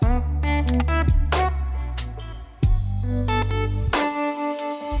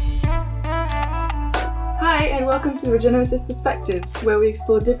Welcome to Regenerative Perspectives, where we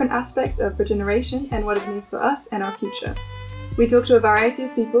explore different aspects of regeneration and what it means for us and our future. We talk to a variety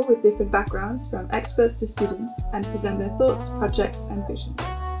of people with different backgrounds, from experts to students, and present their thoughts, projects, and visions.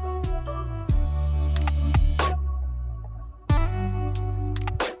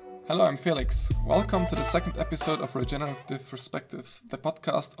 Hello, I'm Felix. Welcome to the second episode of Regenerative Perspectives, the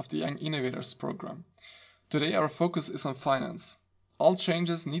podcast of the Young Innovators program. Today our focus is on finance. All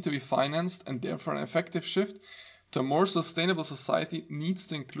changes need to be financed, and therefore an effective shift to a more sustainable society needs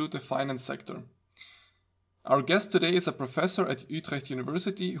to include the finance sector. Our guest today is a professor at Utrecht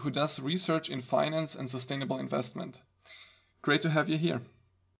University who does research in finance and sustainable investment. Great to have you here.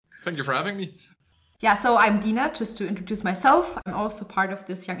 Thank you for having me. Yeah, so I'm Dina, just to introduce myself. I'm also part of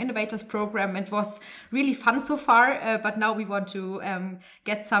this Young Innovators program. It was really fun so far, but now we want to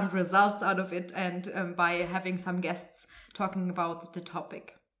get some results out of it and by having some guests talking about the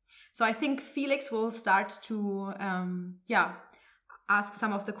topic. So I think Felix will start to ask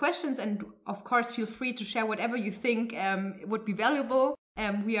some of the questions, and of course feel free to share whatever you think would be valuable.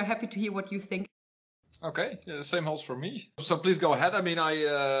 We are happy to hear what you think. Okay, yeah, the same holds for me. So please go ahead. I mean,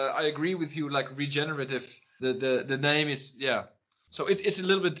 I agree with you. Like regenerative, the name is So it's a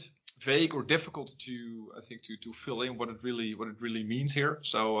little bit vague or difficult to fill in what it really means here.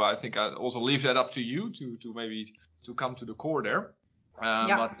 So I think I also leave that up to you to maybe to come to the core there.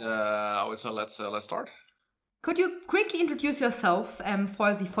 But I would say let's start. Could you quickly introduce yourself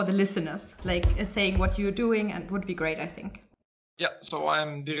for the listeners, like saying what you're doing, and would be great, I think. Yeah, so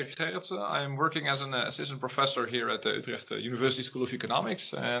I'm Dirk Gerritsen. I'm working as an assistant professor here at the Utrecht University School of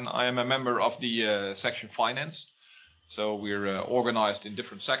Economics, and I am a member of the section finance. So we're organized in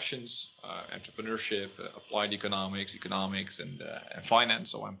different sections: entrepreneurship, applied economics, and finance.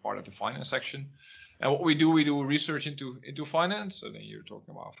 So I'm part of the finance section. And what we do research into finance. So then you're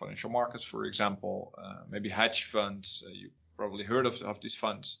talking about financial markets, for example, maybe hedge funds. You've probably heard of these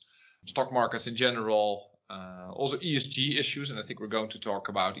funds, stock markets in general. Also ESG issues, and I think we're going to talk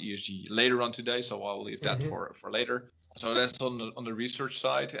about ESG later on today, so I'll leave that for later. So that's on the research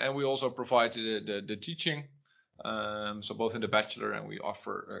side, and we also provide the teaching. So both in the bachelor, and we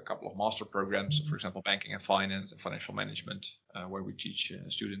offer a couple of master programs, for example, banking and finance and financial management, where we teach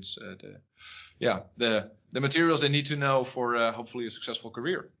students the materials they need to know for hopefully a successful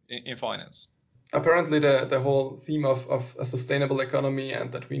career in finance. Apparently the whole theme of a sustainable economy,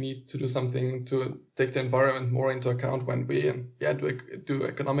 and that we need to do something to take the environment more into account when we do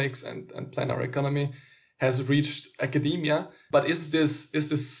economics and plan our economy, has reached academia. But is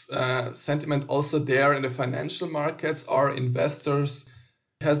this sentiment also there in the financial markets? Are investors,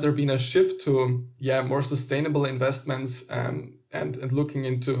 has there been a shift to more sustainable investments and looking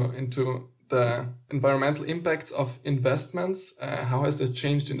into the environmental impacts of investments? How has that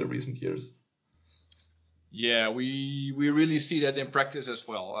changed in the recent years? Yeah, we really see that in practice as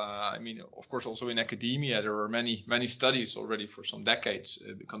well. I mean, of course, also in academia, there are many studies already for some decades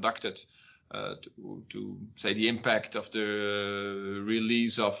conducted to say the impact of the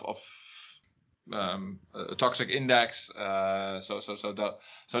release of a toxic index.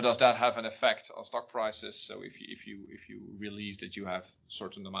 So does that have an effect on stock prices? So if you release that you have a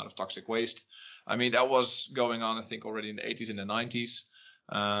certain amount of toxic waste, I mean that was going on I think already in the 80s and the 90s,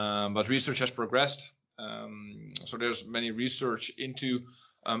 but research has progressed. So there's many research into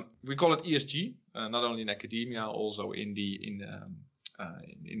we call it ESG, not only in academia, also in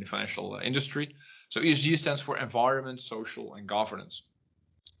the financial industry. So ESG stands for environment, social, and governance.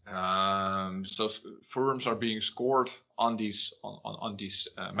 So firms are being scored on these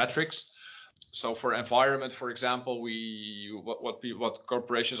metrics. So for environment, for example, what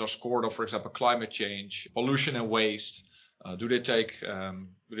corporations are scored on, for example, climate change, pollution, and waste. Do they take on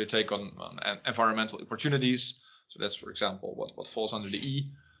environmental opportunities? So that's, for example, what falls under the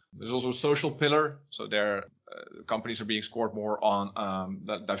E. There's also a social pillar. So there, companies are being scored more on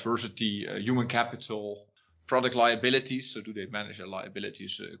diversity, human capital, product liabilities. So do they manage their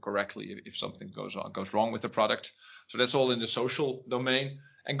liabilities correctly if something goes wrong with the product? So that's all in the social domain.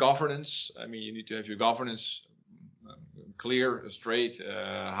 And governance. I mean, you need to have your governance clear, straight.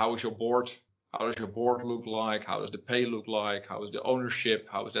 How is your board? How does your board look like? How does the pay look like? How is the ownership?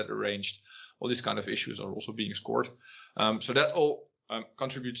 How is that arranged? All these kind of issues are also being scored. So that all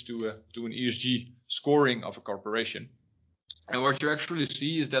contributes to an ESG scoring of a corporation. And what you actually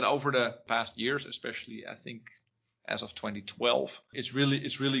see is that over the past years, especially I think as of 2012, it's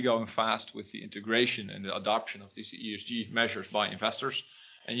really going fast with the integration and the adoption of these ESG measures by investors.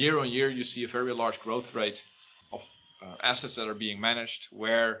 And year on year, you see a very large growth rate of assets that are being managed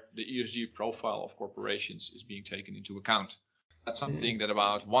where the ESG profile of corporations is being taken into account. That's something that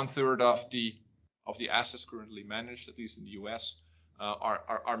about 1/3 of the of the assets currently managed, at least in the US,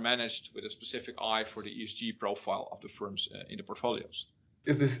 are managed with a specific eye for the ESG profile of the firms in the portfolios.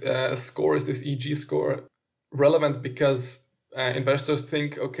 Is this ESG score relevant because investors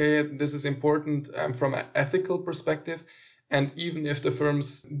think, okay, this is important from an ethical perspective, and even if the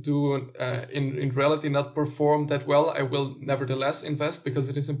firms do in reality not perform that well, I will nevertheless invest because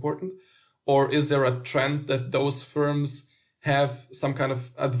it is important? Or is there a trend that those firms have some kind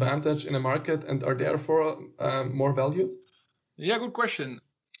of advantage in a market and are therefore more valued? Yeah, good question.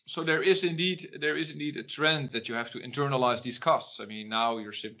 So there is indeed a trend that you have to internalize these costs. I mean, now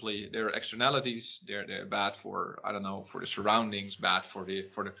there are externalities. They're bad for, I don't know, for the surroundings, bad for the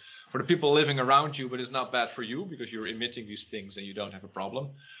people living around you, but it's not bad for you because you're emitting these things and you don't have a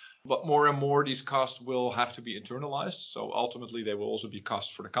problem. But more and more these costs will have to be internalized. So ultimately they will also be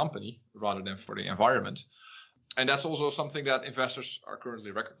costs for the company rather than for the environment. And that's also something that investors are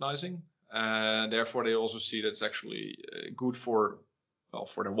currently recognizing. And therefore they also see that it's actually good for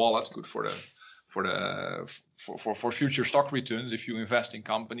the wallet, good for future stock returns if you invest in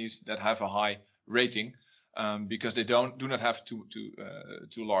companies that have a high rating, because they do not have too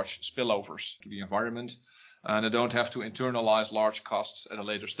large spillovers to the environment, and they don't have to internalize large costs at a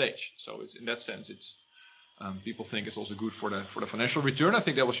later stage. So it's in that sense, it's people think it's also good for the financial return. I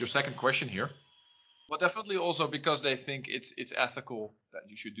think that was your second question here, but definitely also because they think it's ethical that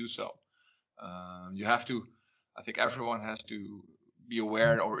you should do so. You have to. I think everyone has to be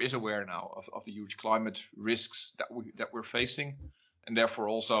aware or is aware now of the huge climate risks that we're facing, and therefore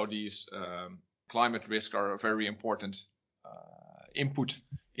also these climate risks are a very important input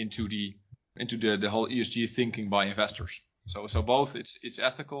into the whole ESG thinking by investors. So both it's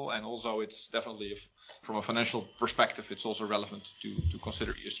ethical and also it's definitely from a financial perspective it's also relevant to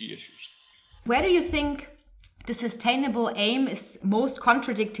consider ESG issues. Where do you think the sustainable aim is most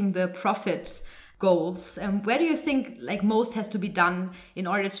contradicting the profit goals? Where do you think most has to be done in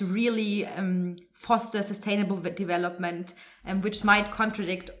order to really foster sustainable development, which might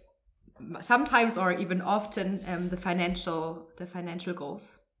contradict sometimes or even often the financial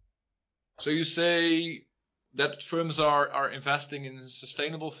goals? So you say that firms are investing in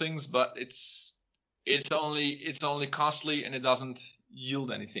sustainable things, but it's only costly and it doesn't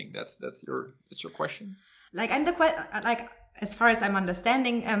yield anything. That's your question. As far as I'm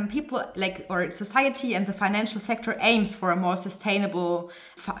understanding, people or society and the financial sector aims for a more sustainable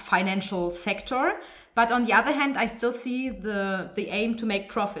financial sector. But on the other hand, I still see the aim to make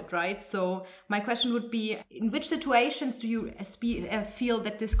profit, right? So my question would be, in which situations do you feel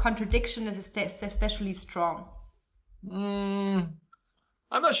that this contradiction is especially strong? I'm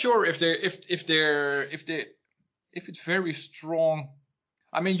not sure if it's very strong.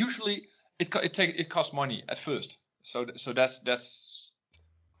 I mean, usually it costs money at first. So that's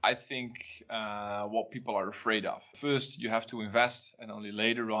I think what people are afraid of. First, you have to invest, and only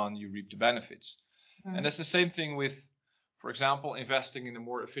later on you reap the benefits. And that's the same thing with, for example, investing in a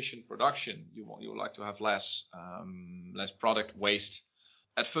more efficient production. You would like to have less product waste.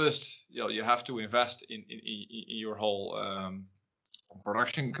 At first, you have to invest in your whole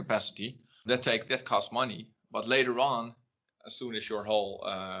production capacity. That costs money, but later on, as soon as your whole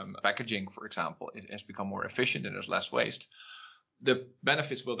packaging, for example, it has become more efficient and there's less waste, the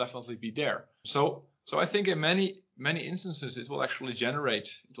benefits will definitely be there. So I think in many instances it will actually generate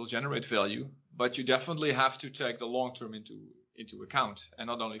value, but you definitely have to take the long term into account and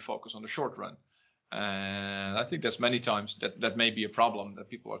not only focus on the short run. And I think that's many times that may be a problem, that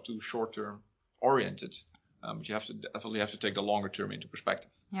people are too short term oriented. But you definitely have to take the longer term into perspective.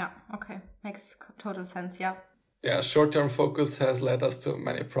 Yeah. Okay. Makes total sense. Yeah. Yeah, short-term focus has led us to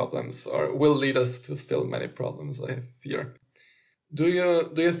many problems, or will lead us to still many problems, I fear. Do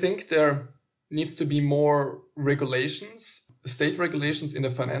you think there needs to be more regulations, state regulations in the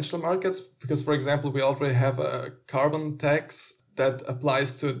financial markets? Because, for example, we already have a carbon tax that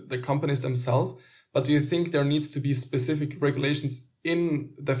applies to the companies themselves. But do you think there needs to be specific regulations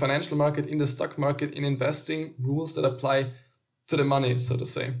in the financial market, in the stock market, in investing, rules that apply to the money, so to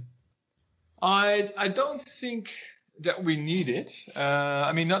say? I don't think that we need it.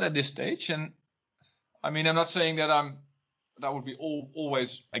 I mean, not at this stage. And I mean, I'm not saying that that would be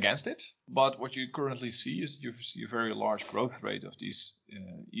always against it. But what you currently see is you see a very large growth rate of these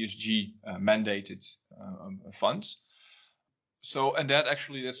ESG mandated funds. So, and that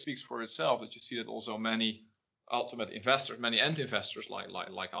speaks for itself, that you see that also many ultimate investors, many end investors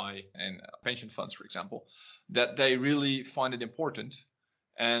like I and pension funds, for example, that they really find it important.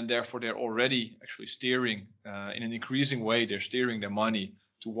 And therefore, they're already actually steering in an increasing way. They're steering their money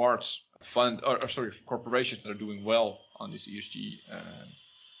towards corporations that are doing well on this ESG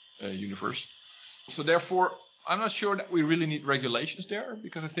universe. So therefore, I'm not sure that we really need regulations there,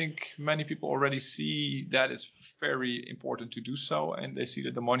 because I think many people already see that it's very important to do so, and they see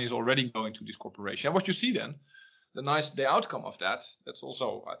that the money is already going to this corporation. And what you see then, the outcome of that, that's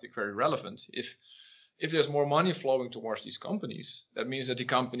also, I think, very relevant. If there's more money flowing towards these companies, that means that the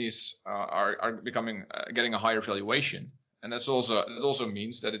companies are becoming getting a higher valuation, and it also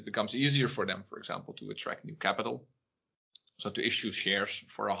means that it becomes easier for them, for example, to attract new capital, so to issue shares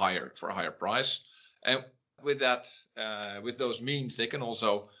for a higher price. And with that, with those means, they can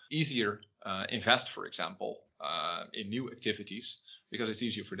also easier invest, for example, in new activities, because it's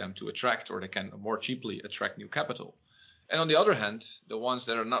easier for them to attract, or they can more cheaply attract new capital. And on the other hand, the ones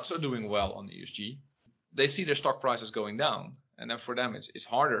that are not so doing well on ESG, they see their stock prices going down, and then for them it's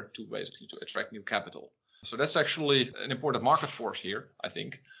harder to basically to attract new capital. So that's actually an important market force here, I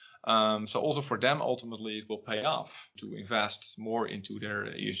think. So also for them, ultimately, it will pay off to invest more into their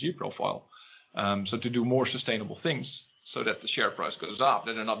ESG profile. So to do more sustainable things, so that the share price goes up,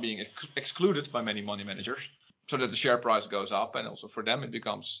 that they're not being excluded by many money managers, so that the share price goes up, and also for them it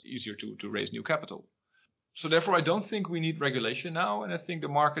becomes easier to raise new capital. So therefore, I don't think we need regulation now, and I think the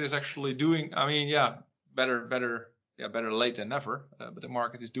market is actually doing. I mean, better late than never. But the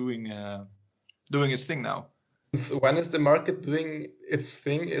market is doing its thing now. So when is the market doing its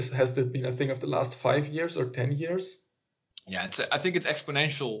thing? Has that been a thing of the last 5 years or 10 years? Yeah, I think it's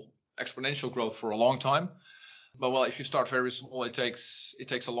exponential growth for a long time. But well, if you start very small, it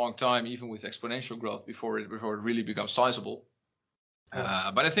takes a long time, even with exponential growth, before it really becomes sizable.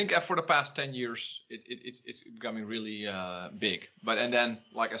 Yeah. But I think for the past 10 years, it's becoming really big. And then,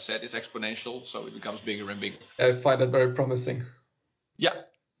 like I said, it's exponential, so it becomes bigger and bigger. I find that very promising. Yeah,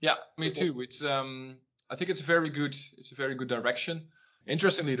 me too. I think it's a very good direction.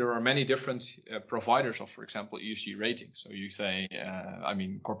 Interestingly, there are many different providers of, for example, ESG ratings. So you say,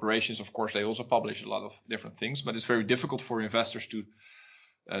 corporations, of course, they also publish a lot of different things, but it's very difficult for investors to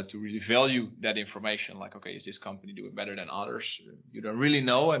really value that information. Like, okay, is this company doing better than others? You don't really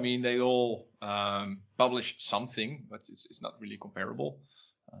know. I mean, they all publish something, but it's not really comparable.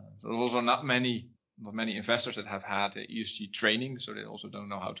 There's also not many investors that have had ESG training, so they also don't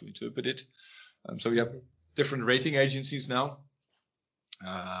know how to interpret it. So we have different rating agencies now.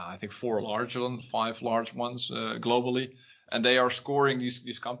 I think 5 large ones globally, and they are scoring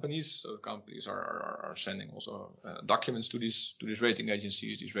these companies. So companies are sending also documents to these rating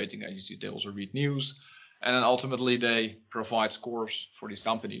agencies. These rating agencies, they also read news, and then ultimately they provide scores for these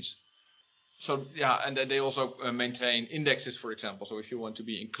companies. So yeah, and then they also maintain indexes, for example. So if you want to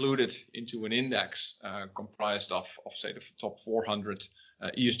be included into an index comprised of say the top 400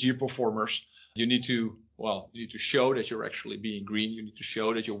 ESG performers, you need to show that you're actually being green. You need to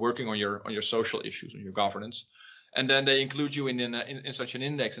show that you're working on your social issues, on your governance, and then they include you in such an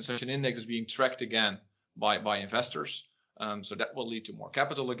index. And such an index is being tracked again by investors. So that will lead to more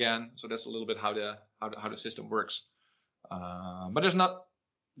capital again. So that's a little bit how the system works. But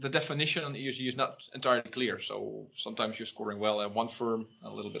the definition on ESG is not entirely clear. So sometimes you're scoring well at one firm, a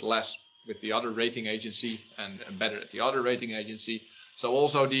little bit less with the other rating agency, and better at the other rating agency. So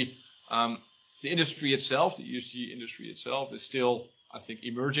also the industry itself, the ESG industry itself, is still, I think,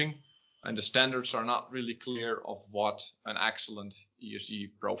 emerging, and the standards are not really clear of what an excellent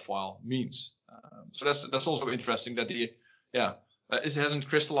ESG profile means. So that's also interesting that it hasn't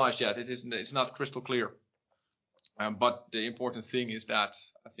crystallized yet. It's not crystal clear. But the important thing is that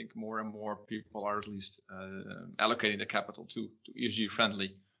I think more and more people are at least allocating the capital to ESG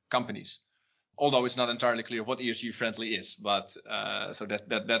friendly companies. Although it's not entirely clear what ESG friendly is, but so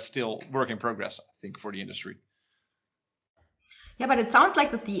that's still work in progress, I think, for the industry. Yeah, but it sounds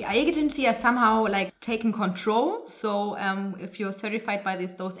like that the agency are somehow like taking control. So if you're certified by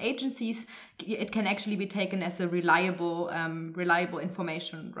those agencies, it can actually be taken as a reliable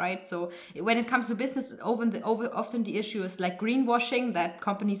information, right? So when it comes to business, often the issue is like greenwashing, that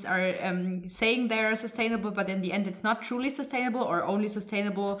companies are saying they're sustainable, but in the end it's not truly sustainable, or only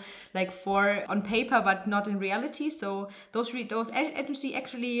sustainable like on paper, but not in reality. So those agencies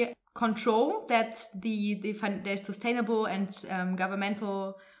actually control that the sustainable and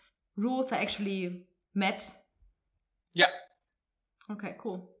governmental rules are actually met. Yeah. Okay,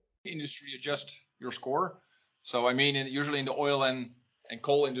 cool. Industry adjust your score. So I mean, usually in the oil and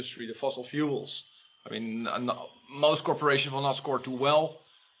coal industry, the fossil fuels, I mean, most corporations will not score too well,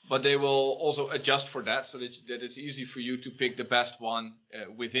 but they will also adjust for that, so that it's easy for you to pick the best one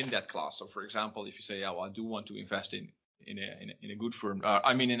within that class. So for example, if you say, I do want to invest in a good firm,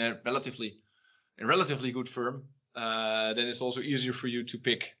 in a relatively good firm, then it's also easier for you to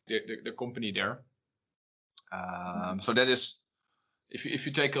pick the company there. So that is if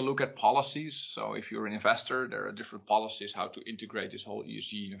you take a look at policies, so if you're an investor, there are different policies how to integrate this whole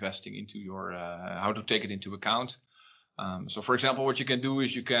ESG investing into your, how to take it into account. So for example, what you can do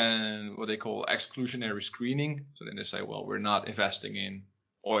is you can, what they call exclusionary screening. So then they say, well, we're not investing in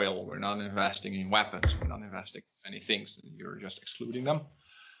oil, we're not investing in weapons, we're not investing in many things, you're just excluding them.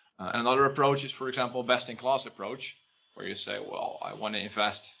 Another approach is, for example, best-in-class approach, where you say, well, I want to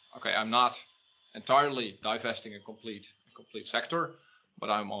invest, okay, I'm not entirely divesting a complete sector, but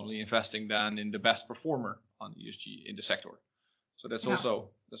I'm only investing then in the best performer on ESG in the sector. So that's also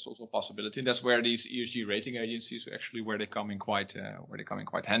a possibility. And that's where these ESG rating agencies actually where they come in quite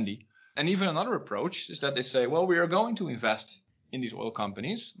handy. And even another approach is that they say, well, we are going to invest in these oil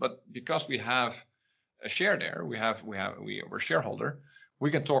companies, but because we have a share there, we're a shareholder, we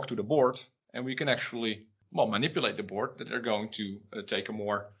can talk to the board and we can actually manipulate the board that they're going to take a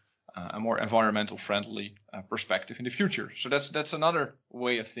more environmental friendly perspective in the future. So that's another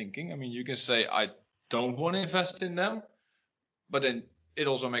way of thinking. I mean, you can say I don't want to invest in them, but then it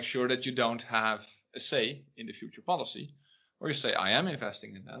also makes sure that you don't have a say in the future policy. Or you say I am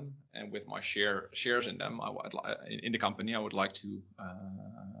investing in them, and with my shares in them, in the company, I would like to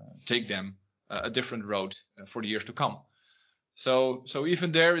take them a different road for the years to come. So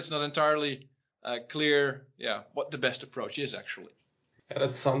even there, it's not entirely clear, what the best approach is actually. Yeah,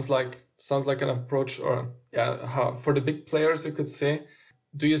 that sounds like an approach, or how, for the big players, you could say.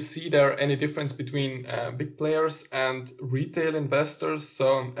 Do you see there any difference between big players and retail investors,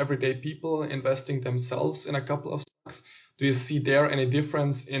 so everyday people investing themselves in a couple of stocks? Do you see there any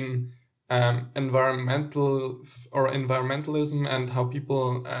difference in environmentalism and how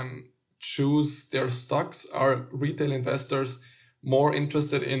people choose their stocks? Are retail investors more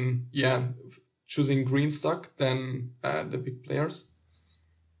interested in choosing green stock than the big players?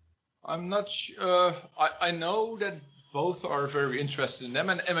 I'm not sure. I know that both are very interested in them.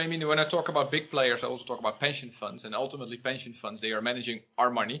 And I mean, when I talk about big players, I also talk about pension funds. And ultimately, pension funds, they are managing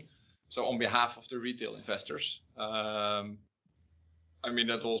our money. So on behalf of the retail investors. I mean,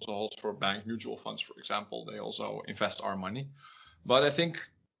 that also holds for bank mutual funds, for example. They also invest our money. But I think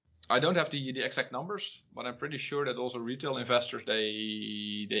I don't have the exact numbers, but I'm pretty sure that also retail investors,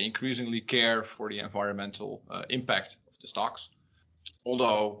 they increasingly care for the environmental impact of the stocks.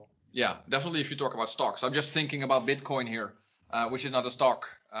 Although, definitely if you talk about stocks, I'm just thinking about Bitcoin here, which is not a stock,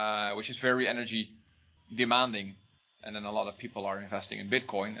 which is very energy demanding. And then a lot of people are investing in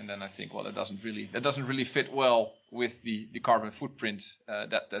Bitcoin. And then I think, well, that doesn't really fit well with the carbon footprint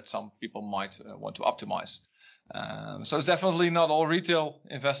that some people might want to optimize. So it's definitely not all retail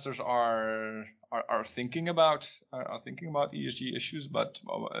investors are thinking about ESG issues, but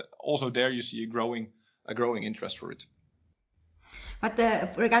also there you see a growing interest for it. But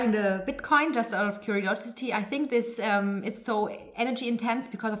regarding the Bitcoin, just out of curiosity, I think this it's so energy intense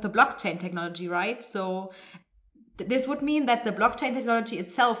because of the blockchain technology, right? So this would mean that the blockchain technology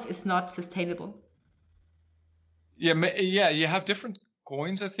itself is not sustainable. Yeah, you have different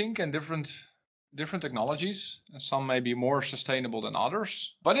coins, I think, and different technologies. Some may be more sustainable than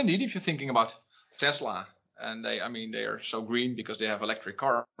others. But indeed, if you're thinking about Tesla, and they are so green because they have electric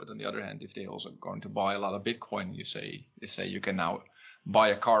cars. But on the other hand, if they also going to buy a lot of Bitcoin, they say you can now buy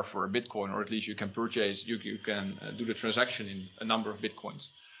a car for a Bitcoin, or at least you can purchase, you can do the transaction in a number of Bitcoins.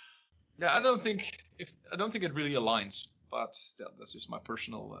 Yeah, I don't think it really aligns, but that's just my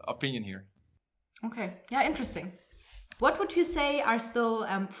personal opinion here. Okay, yeah, interesting. What would you say are still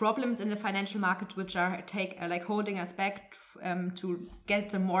problems in the financial market which are holding us back to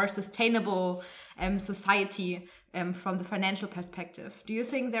get a more sustainable society from the financial perspective? Do you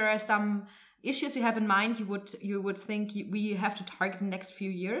think there are some issues you have in mind you would think we have to target in the next few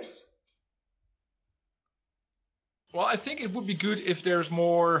years? Well, I think it would be good if there's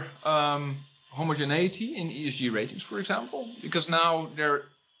more homogeneity in ESG ratings, for example, because now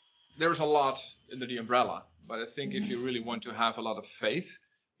there's a lot under the umbrella. But I think if you really want to have a lot of faith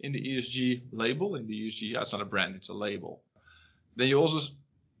in the ESG label, in the ESG, it's not a brand, it's a label, then you also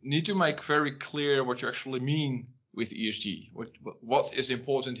need to make very clear what you actually mean with ESG. What is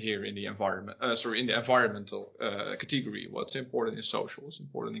important here in the environment? In the environmental category. What's important in social? What's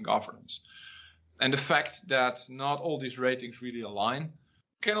important in governance? And the fact that not all these ratings really align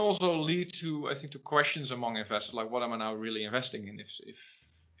can also lead to, I think, to questions among investors, like what am I now really investing in? If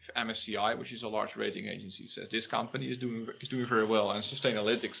MSCI, which is a large rating agency, says this company is doing very well, and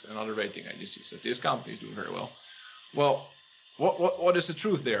Sustainalytics, another rating agency, says this company is doing very well. Well, what is the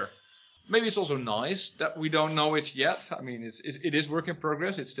truth there? Maybe it's also nice that we don't know it yet. I mean, it is work in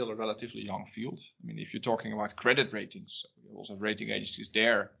progress. It's still a relatively young field. I mean, if you're talking about credit ratings, we also have rating agencies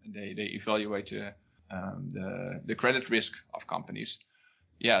there, and they evaluate the credit risk of companies.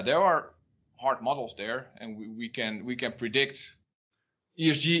 Yeah, there are hard models there, and we can predict.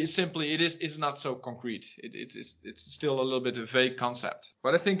 ESG is not so concrete. It's still a little bit of a vague concept.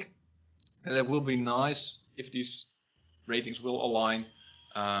 But I think that it will be nice if these ratings will align.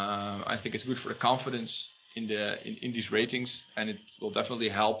 I think it's good for the confidence in these ratings, and it will definitely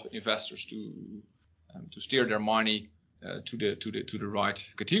help investors to steer their money to the right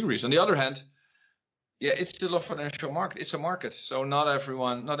categories. On the other hand, yeah, it's still a financial market. It's a market, so not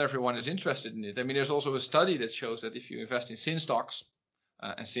everyone is interested in it. I mean, there's also a study that shows that if you invest in sin stocks,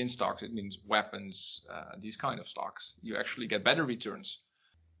 and sin stocks, it means weapons, these kind of stocks, you actually get better returns.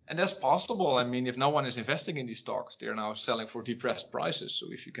 And that's possible. I mean, if no one is investing in these stocks, they're now selling for depressed prices.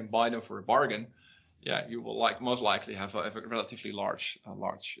 So if you can buy them for a bargain, yeah, you will most likely have a relatively large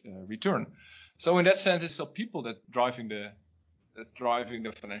return. So in that sense, it's still people that driving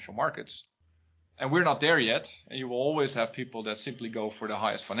the financial markets. And we're not there yet. And you will always have people that simply go for the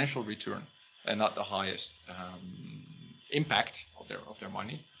highest financial return and not the highest impact of their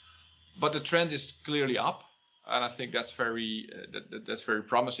money. But the trend is clearly up, and I think that's very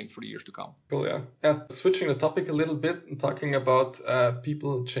promising for the years to come. Cool, yeah. Switching the topic a little bit and talking about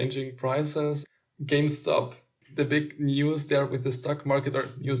people changing prices. GameStop, the big news there with the stock market, or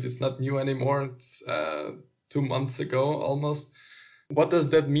news, it's not new anymore. It's 2 months ago almost. What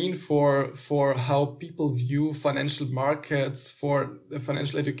does that mean for how people view financial markets, for the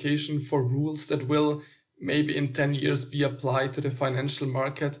financial education, for rules that will maybe in 10 years be applied to the financial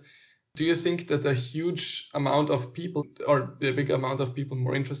market? Do you think that a huge amount of people, or the big amount of people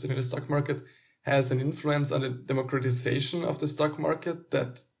more interested in the stock market, has an influence on the democratization of the stock market,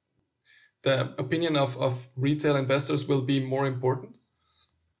 that the opinion of retail investors will be more important?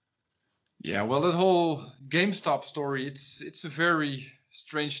 Yeah, well, that whole GameStop story, it's a very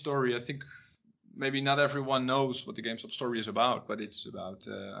strange story. I think maybe not everyone knows what the GameStop story is about, but it's about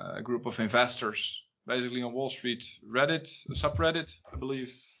a group of investors, basically on Wall Street, Reddit, a subreddit, I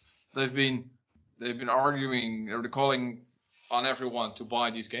believe. They've been arguing, or they're calling on everyone to buy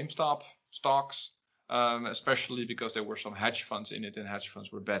these GameStop stocks, especially because there were some hedge funds in it, and hedge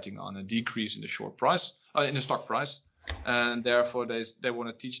funds were betting on a decrease in the stock price. And therefore they want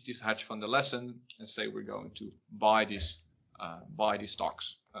to teach this hedge fund a lesson and say, we're going to buy these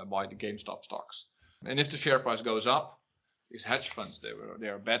stocks, buy the GameStop stocks. And if the share price goes up, these hedge funds, they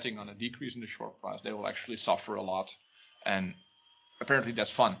are betting on a decrease in the short price. They will actually suffer a lot, and apparently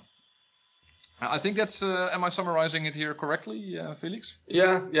that's fun. I think that's. Am I summarizing it here correctly, Felix?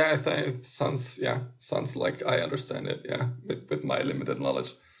 Yeah. I think it sounds like I understand it. Yeah, with my limited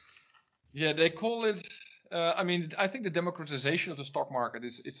knowledge. Yeah, they call it. I think the democratization of the stock market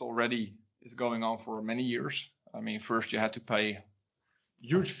is going on for many years. I mean, first you had to pay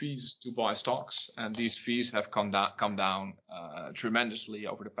huge fees to buy stocks, and these fees have come down tremendously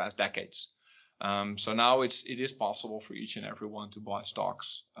over the past decades. So now it is possible for each and everyone to buy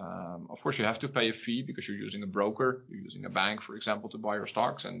stocks. Of course, you have to pay a fee because you're using a broker, you're using a bank, for example, to buy your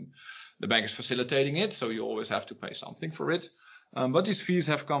stocks, and the bank is facilitating it, so you always have to pay something for it. But these fees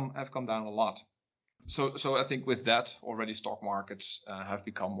have come down a lot. So I think with that, already stock markets have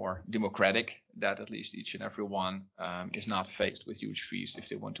become more democratic, that at least each and every one is not faced with huge fees if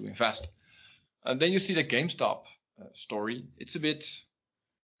they want to invest. And then you see the GameStop story. It's a bit,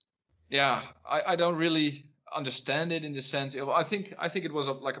 I don't really understand it in the sense. I think it was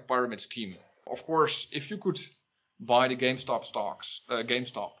like a pyramid scheme. Of course, if you could buy the GameStop stocks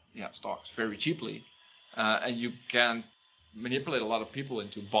very cheaply, and you can manipulate a lot of people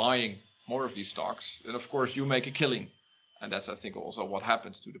into buying more of these stocks, then of course you make a killing, and that's I think also what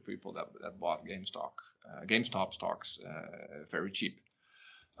happens to the people that bought GameStop stocks very cheap.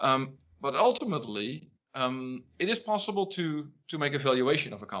 But ultimately, it is possible to make a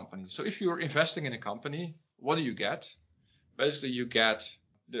valuation of a company. So if you're investing in a company, what do you get? Basically, you get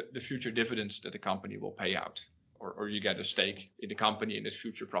the future dividends that the company will pay out, or you get a stake in the company and its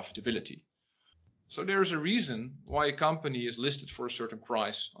future profitability. So there's a reason why a company is listed for a certain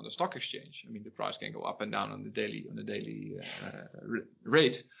price on the stock exchange. I mean, the price can go up and down on the daily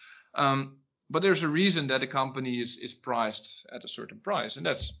rate. But there's a reason that a company is priced at a certain price, and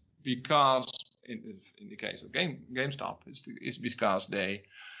that's because in the case of GameStop, is because they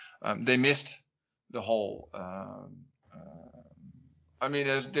missed the whole.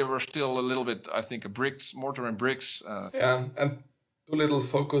 They were still a little bit, I think, mortar and bricks. And too little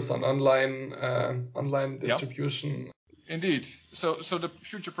focus on online distribution. Yep. Indeed. So the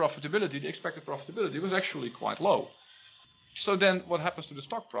future profitability, the expected profitability, was actually quite low. So then what happens to the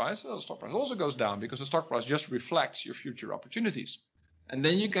stock price? Well, the stock price also goes down because the stock price just reflects your future opportunities. And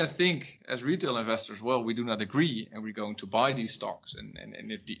then you can think as retail investors, well, we do not agree and we're going to buy these stocks. And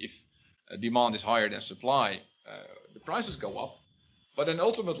if demand is higher than supply, the prices go up. But then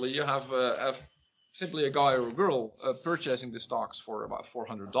ultimately you have simply a guy or a girl purchasing the stocks for about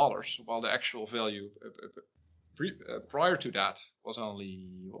 $400, while the actual value prior to that was only,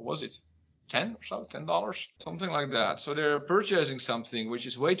 what was it, $10 or so, $10, something like that. So they're purchasing something which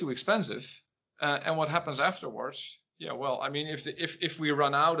is way too expensive. And what happens afterwards? Yeah, well, I mean, if we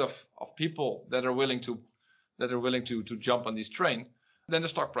run out of people that are willing to jump on this train, then the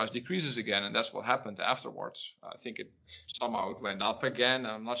stock price decreases again, and that's what happened afterwards. I think it went up again.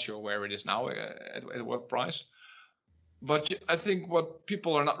 I'm not sure where it is now, at what price. But I think what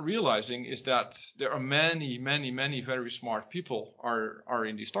people are not realizing is that there are many, many, many very smart people are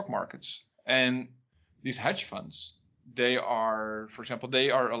in the stock markets, and these hedge funds, they are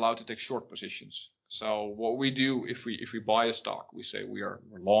allowed to take short positions. So what we do if we buy a stock, we say we're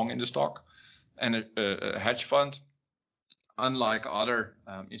long in the stock, and a hedge fund, unlike other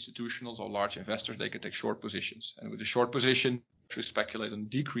institutional or large investors, they can take short positions. And with a short position, we speculate on a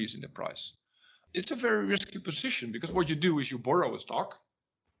decrease in the price. It's a very risky position because what you do is you borrow a stock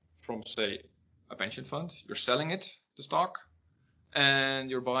from, say, a pension fund. You're selling it, the stock, and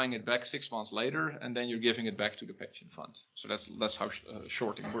you're buying it back 6 months later, and then you're giving it back to the pension fund. So that's how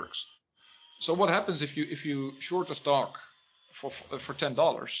shorting works. So what happens if you short a stock for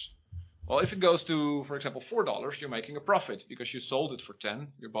 $10? Well, if it goes to, for example, $4, you're making a profit because you sold it for 10.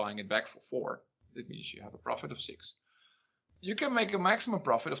 You're buying it back for 4. That means you have a profit of 6. You can make a maximum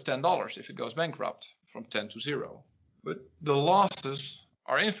profit of $10 if it goes bankrupt, from 10 to 0. But the losses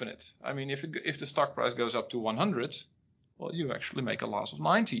are infinite. I mean, if the stock price goes up to 100, well, you actually make a loss of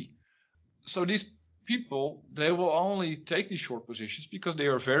 90. So these people, they will only take these short positions because they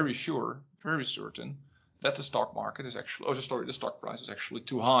are very sure, very certain that the stock market is actually, the stock price is actually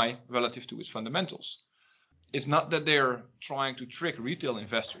too high relative to its fundamentals. It's not that they're trying to trick retail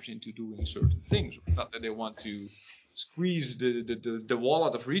investors into doing certain things. It's not that they want to squeeze the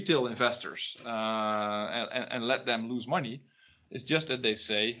wallet of retail investors and let them lose money. It's just that they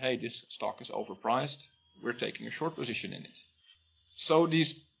say, hey, this stock is overpriced. We're taking a short position in it. So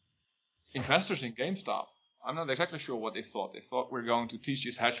these investors in GameStop, I'm not exactly sure what they thought. They thought we're going to teach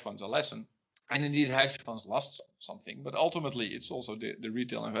these hedge funds a lesson. And indeed, hedge funds lost something. But ultimately, it's also the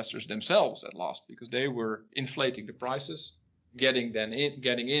retail investors themselves that lost because they were inflating the prices, getting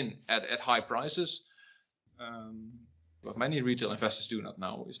in at high prices. What many retail investors do not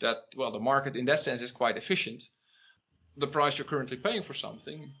know is that, well, the market in that sense is quite efficient. The price you're currently paying for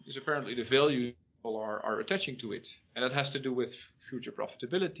something is apparently the value people are attaching to it. And that has to do with future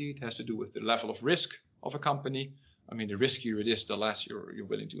profitability. It has to do with the level of risk of a company. I mean, the riskier it is, the less you're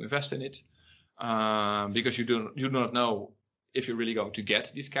willing to invest in it. Because you do not know if you're really going to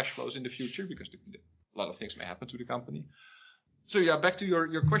get these cash flows in the future, because a lot of things may happen to the company. So yeah, back to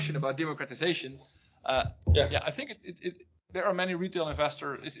your question about democratization. I think there are many retail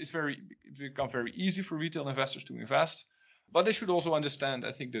investors. It's become very easy for retail investors to invest, but they should also understand,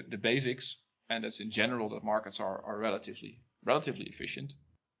 I think, the basics, and that's in general that markets are relatively efficient,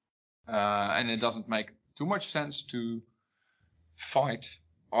 and it doesn't make too much sense to fight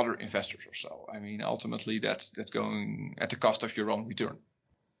other investors or so. I mean, ultimately, that's going at the cost of your own return.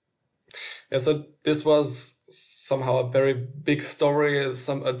 Yeah, so this was somehow a very big story,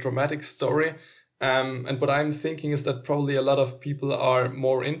 a dramatic story. And what I'm thinking is that probably a lot of people are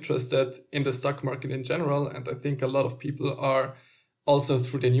more interested in the stock market in general. And I think a lot of people are also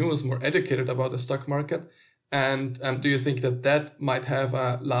through the news more educated about the stock market. And do you think that might have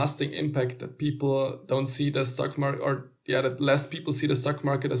a lasting impact, that people don't see the stock market, that less people see the stock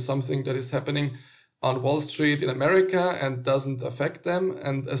market as something that is happening on Wall Street in America and doesn't affect them,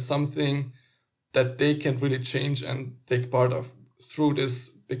 and as something that they can really change and take part of through this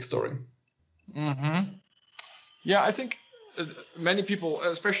big story? Mm-hmm. Yeah, I think many people,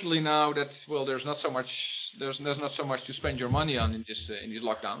 especially now that, well, there's not so much to spend your money on in these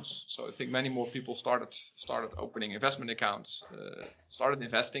lockdowns. So I think many more people started opening investment accounts, started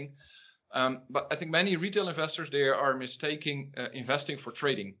investing. But I think many retail investors, they are mistaking investing for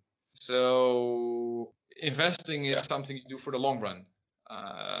trading. So investing is something you do for the long run.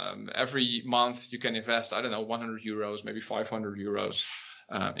 Every month you can invest, 100 euros, maybe 500 euros.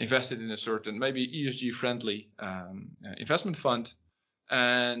 Invested in a certain, maybe ESG friendly investment fund,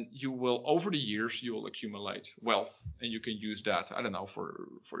 and you will, over the years, you will accumulate wealth, and you can use that, for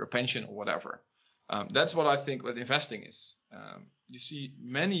your pension or whatever. That's what I think what investing is. You see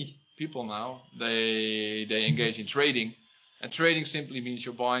many people now, they engage in trading, And trading simply means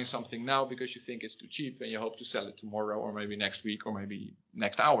you're buying something now because you think it's too cheap and you hope to sell it tomorrow or maybe next week or maybe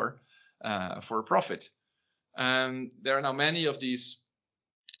next hour for a profit. And there are now many of these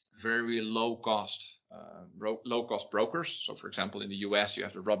very low cost brokers. So for example, in the US, you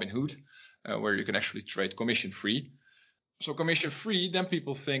have the Robinhood, where you can actually trade commission free. So commission free, then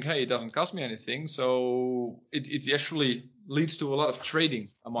people think, hey, it doesn't cost me anything. So it actually leads to a lot of trading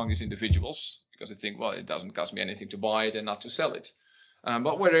among these individuals because they think, well, it doesn't cost me anything to buy it and not to sell it.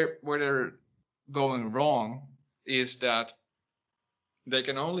 But where they're going wrong is that they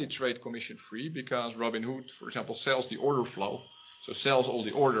can only trade commission free because Robinhood, for example, sells the order flow, so sells all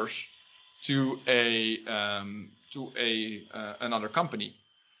the orders to another company.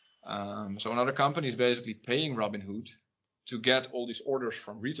 So another company is basically paying Robinhood to get all these orders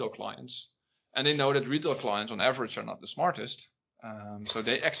from retail clients, and they know that retail clients on average are not the smartest, so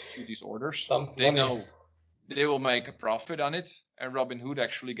they execute these orders. They know they will make a profit on it, and Robinhood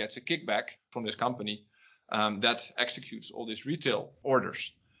actually gets a kickback from this company that executes all these retail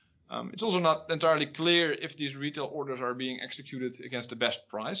orders. It's also not entirely clear if these retail orders are being executed against the best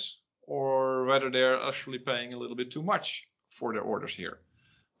price or whether they're actually paying a little bit too much for their orders here.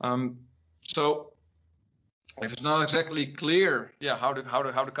 So if it's not exactly clear, how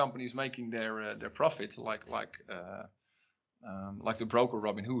the company is making their profit, like the broker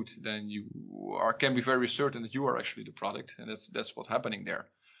Robinhood, then you can be very certain that you are actually the product, and that's what's happening there.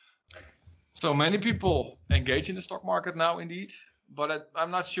 So many people engage in the stock market now, indeed, but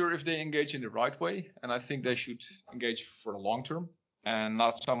I'm not sure if they engage in the right way, and I think they should engage for the long term and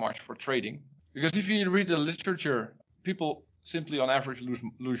not so much for trading. Because if you read the literature, people simply on average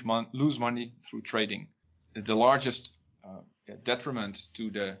lose money through trading. The largest detriment to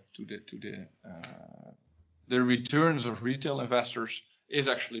the returns of retail investors is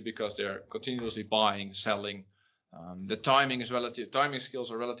actually because they're continuously buying, selling. The timing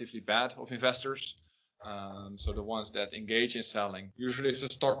skills are relatively bad of investors. So the ones that engage in selling, usually if the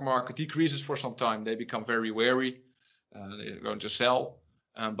stock market decreases for some time, they become very wary. They're going to sell,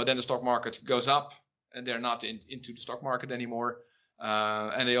 but then the stock market goes up and they're not into the stock market anymore.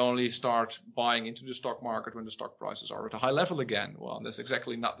 And they only start buying into the stock market when the stock prices are at a high level again. Well, that's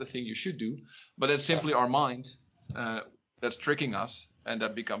exactly not the thing you should do, but that's simply our mind that's tricking us, and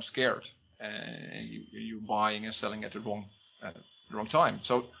that becomes scared, and you're buying and selling at the wrong time.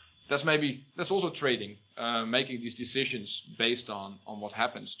 So that's also trading, making these decisions based on what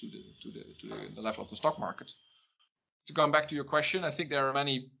happens to the level of the stock market. So going back to your question, I think there are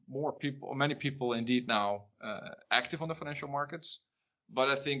many people indeed now active on the financial markets. But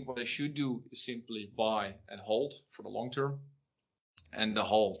I think what they should do is simply buy and hold for the long term. And the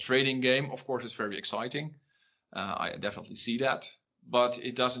whole trading game, of course, is very exciting. I definitely see that. But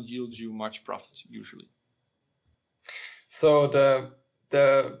it doesn't yield you much profit, usually. So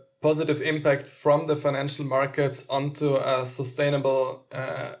the positive impact from the financial markets onto a sustainable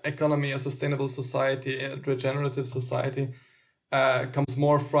economy, a sustainable society, a regenerative society, comes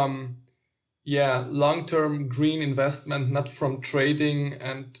more from long-term green investment, not from trading,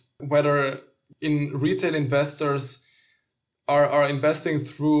 and whether in retail investors are investing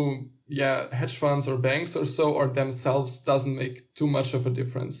through hedge funds or banks or so, or themselves doesn't make too much of a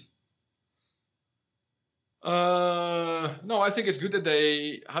difference. No, I think it's good that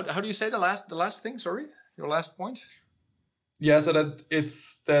they. How do you say the last thing? Sorry, your last point. Yeah, so that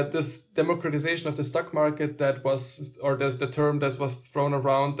it's that this democratization of the stock market there's the term that was thrown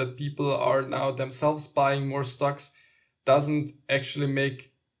around that people are now themselves buying more stocks doesn't actually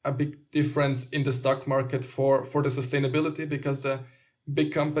make a big difference in the stock market for the sustainability, because the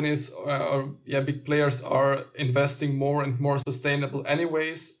big companies big players are investing more and more sustainable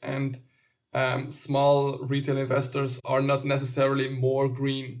anyways, and small retail investors are not necessarily more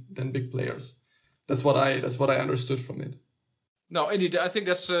green than big players. That's what I understood from it. No, indeed, I think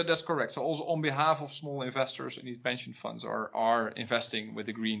that's correct. So also on behalf of small investors, indeed, pension funds are investing with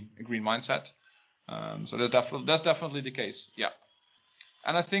a green mindset. So that's definitely the case. Yeah,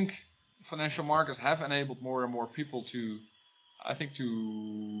 and I think financial markets have enabled more and more people to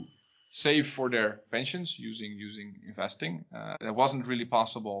save for their pensions using investing. That wasn't really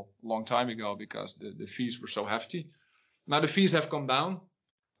possible a long time ago because the fees were so hefty. Now the fees have come down,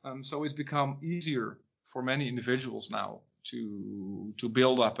 so it's become easier for many individuals now to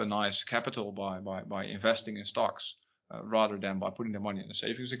build up a nice capital by investing in stocks rather than by putting their money in a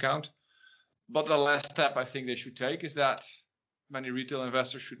savings account. But the last step I think they should take is that many retail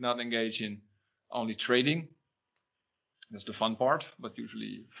investors should not engage in only trading. That's the fun part, but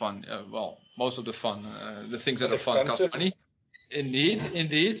usually most of the fun, the things that are fun cost money.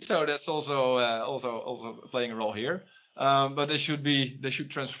 Indeed. So that's also playing a role here. but they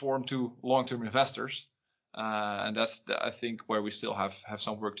should transform to long-term investors, and that's I think where we still have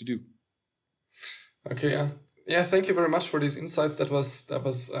some work to do. Okay, yeah. Thank you very much for these insights. That was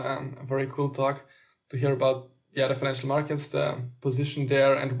a very cool talk to hear about the financial markets, the position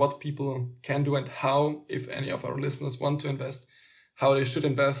there, and what people can do, and how, if any of our listeners want to invest, how they should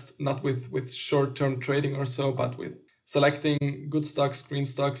invest, not with short-term trading or so, but with selecting good stocks, green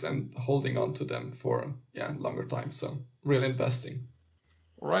stocks, and holding on to them for longer time. So real investing.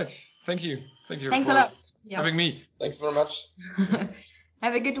 All right. Thank you. Thanks a lot. Having me. Thanks very much.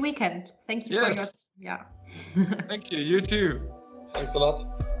 Have a good weekend. Thank you for your. Thank you. You too. Thanks a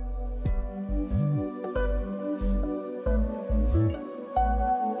lot.